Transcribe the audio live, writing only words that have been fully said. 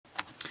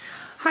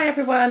Hi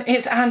everyone,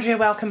 it's Andrea.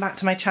 Welcome back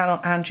to my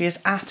channel, Andrea's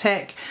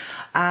Attic.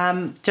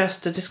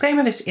 Just a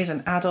disclaimer, this is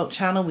an adult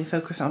channel. We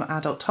focus on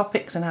adult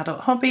topics and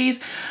adult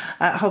hobbies.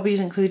 Hobbies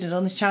included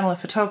on this channel are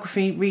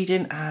photography,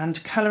 reading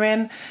and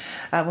colouring.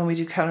 When we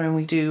do colouring,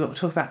 we do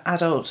talk about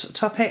adult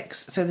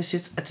topics. So this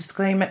is a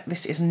disclaimer,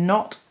 this is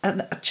not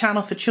a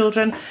channel for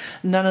children.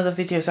 None of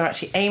the videos are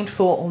actually aimed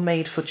for or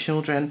made for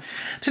children.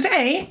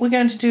 Today we're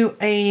going to do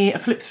a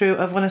flip through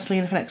of one of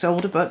Selina Fenech's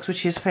older books,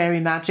 which is Fairy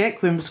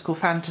Magic, Whimsical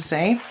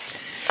Fantasy.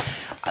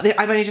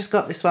 I've only just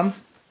got this one.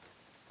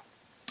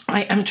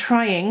 I am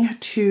trying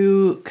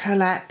to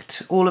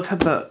collect all of her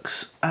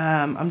books.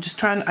 I'm just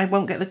trying, I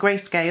won't get the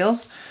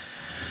grayscales.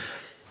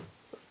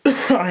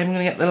 I'm going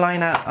to get the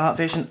line art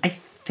version, I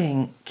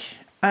think.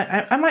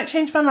 I might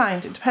change my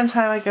mind. It depends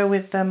how I go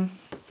with them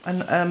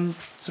and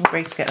some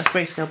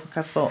grayscale book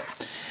I've bought.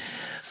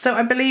 So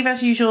I believe,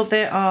 as usual,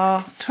 there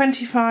are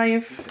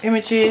 25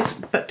 images,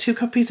 but 2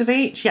 copies of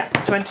each. Yeah,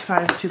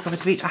 25, 2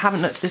 copies of each. I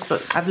haven't looked at this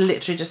book. I've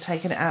literally just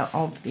taken it out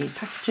of the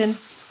packaging.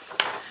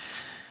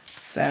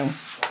 So,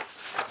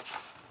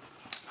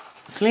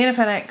 Selina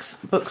Fenech's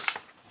books,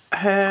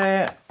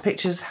 her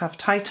pictures have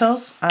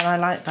titles, and I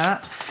like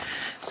that.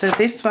 So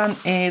this one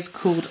is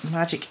called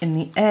Magic in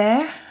the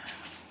Air.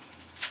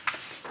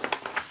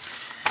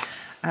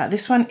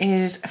 This one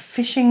is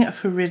Fishing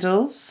for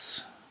Riddles.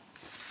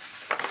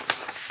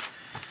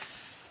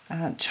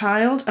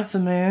 Child of the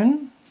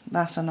Moon,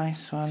 that's a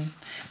nice one.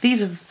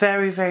 These are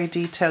very, very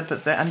detailed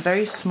and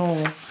very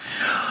small.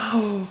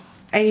 Oh,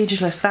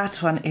 Ageless,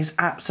 that one is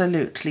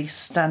absolutely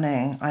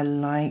stunning. I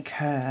like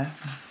her.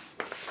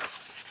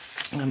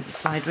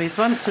 Sideways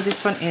one. So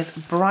this one is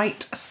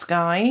Bright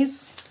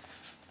Skies.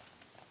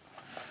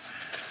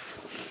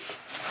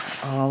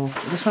 Oh,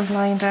 this one's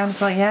lying down as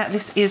well. Yeah,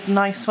 this is a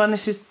nice one.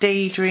 This is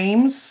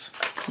Daydreams.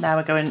 Now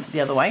we're going the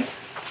other way.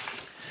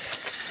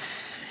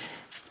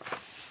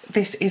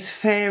 This is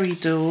Fairy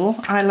Doll.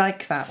 I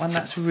like that one,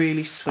 that's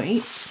really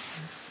sweet.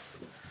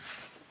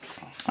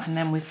 And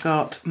then we've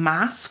got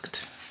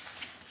Masked.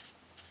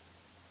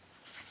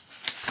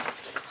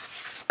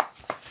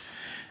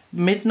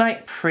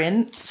 Midnight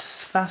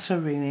Prince, that's a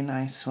really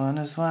nice one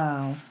as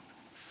well.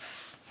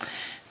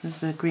 There's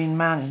the green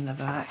man in the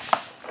back.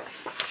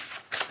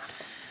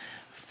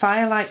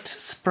 Firelight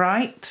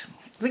Sprite.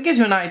 That gives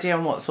you an idea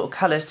on what sort of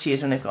colours to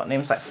use when they've got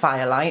names like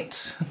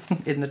Firelight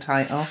in the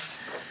title.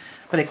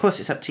 But of course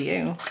it's up to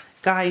you.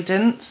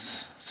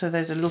 Guidance. So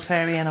there's a little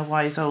fairy and a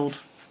wise old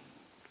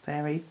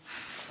fairy.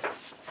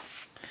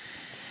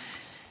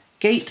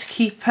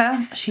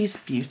 Gatekeeper. She's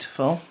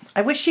beautiful.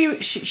 I wish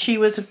she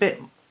was a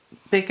bit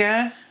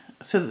bigger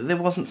so that there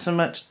wasn't so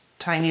much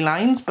tiny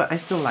lines, but I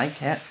still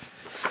like it.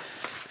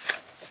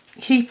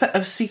 Keeper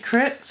of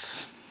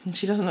Secrets. And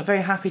she doesn't look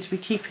very happy to be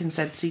keeping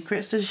said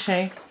secrets, does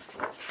she?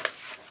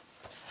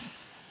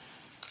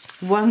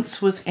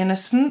 Once Was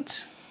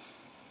Innocent.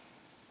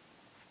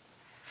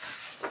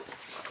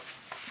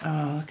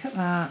 Oh, look at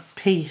that.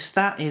 Peace.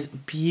 That is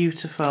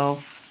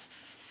beautiful.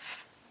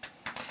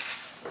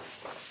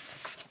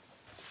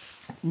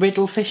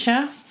 Riddle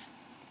Fisher.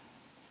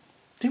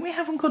 Didn't we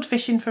have one called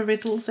Fishing for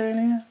Riddles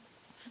earlier?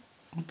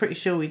 I'm pretty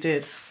sure we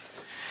did.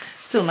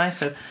 Still nice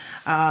though.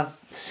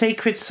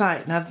 Sacred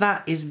Sight. Now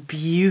that is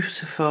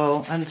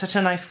beautiful and such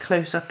a nice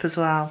close-up as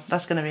well.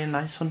 That's going to be a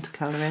nice one to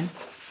colour in.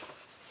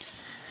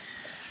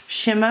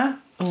 Shimmer.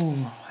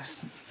 Oh,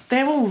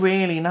 they're all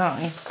really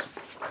nice.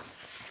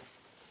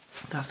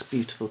 That's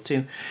beautiful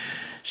too.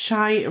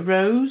 Shy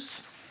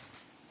Rose.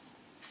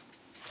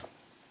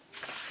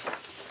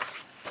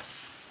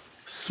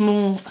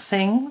 Small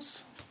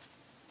Things.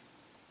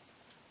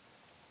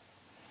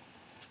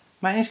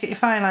 Might need to get your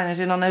fine liners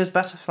in on those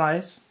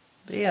butterflies.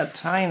 They are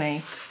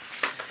tiny.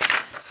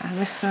 And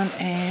this one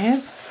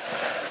is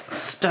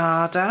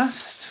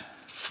Stardust.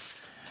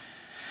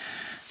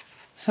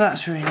 So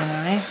that's really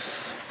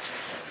nice.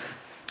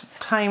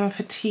 Time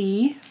for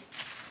Tea.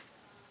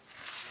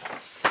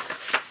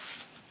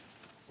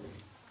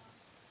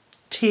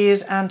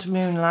 Tears and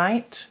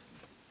Moonlight.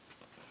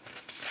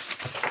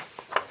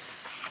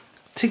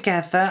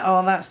 Together.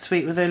 Oh, that's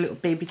sweet with her little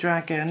baby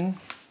dragon.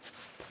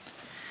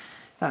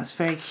 That's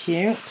very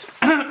cute.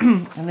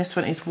 And this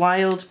one is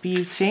Wild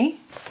Beauty.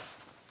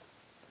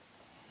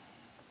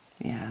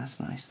 Yeah,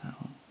 that's nice, that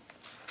one.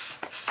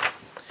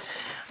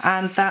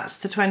 And that's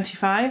the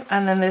 25.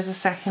 And then there's a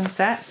second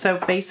set. So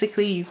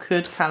basically you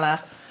could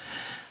colour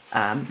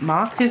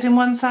markers in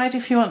one side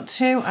if you want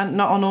to, and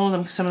not on all of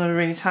them because some of them are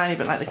really tiny,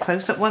 but like the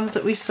close-up ones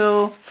that we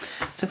saw.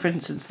 So for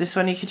instance, this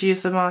one you could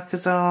use the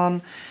markers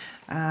on,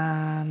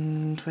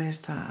 and where's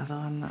that other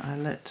one that I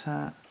looked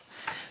at?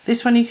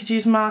 This one you could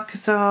use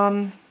markers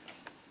on.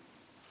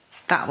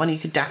 That one you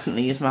could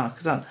definitely use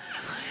markers on.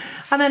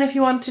 And then if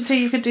you wanted to,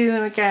 you could do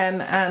them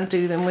again and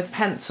do them with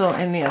pencil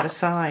in the other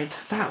side.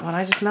 That one,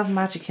 I just love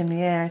Magic in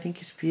the Air. I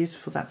think it's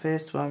beautiful, that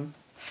first one.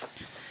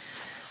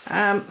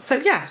 So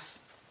yes.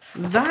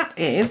 That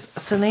is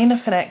Selina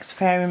Fenech's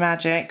Fairy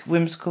Magic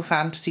Whimsical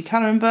Fantasy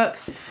colouring book.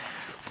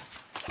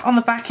 On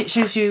the back it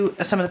shows you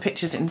some of the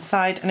pictures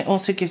inside, and it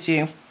also gives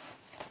you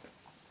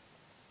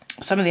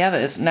some of the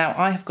others. Now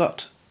I have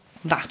got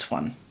that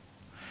one.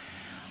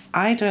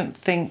 I don't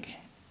think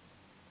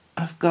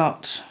I've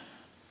got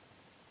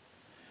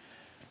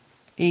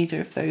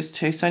either of those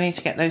two, so I need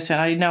to get those two.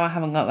 I know I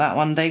haven't got that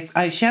one.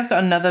 She has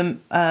got another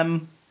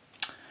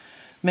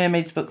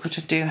mermaids book which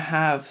I do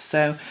have,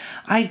 so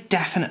I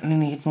definitely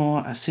need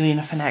more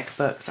Selina Fenech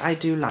books. I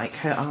do like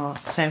her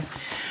art. So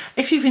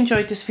if you've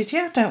enjoyed this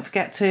video, don't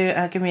forget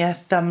to give me a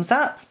thumbs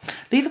up.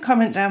 Leave a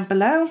comment down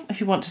below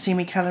if you want to see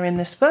me colour in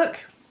this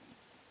book.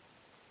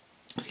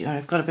 Excuse me,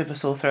 I've got a bit of a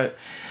sore throat.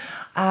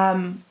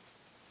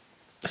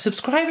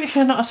 Subscribe if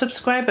you're not a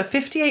subscriber.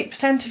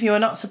 58% of you are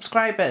not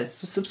subscribers,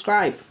 so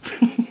subscribe.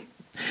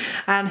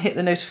 And hit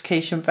the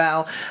notification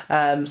bell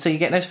so you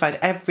get notified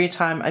every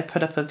time I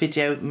put up a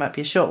video. It might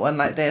be a short one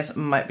like this, it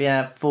might be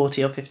a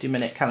 40 or 50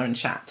 minute colour and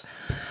chat.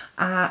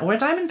 Or a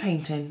diamond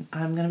painting.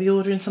 I'm going to be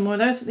ordering some more of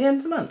those at the end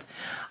of the month.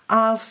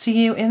 I'll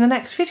see you in the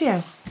next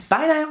video.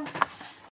 Bye now.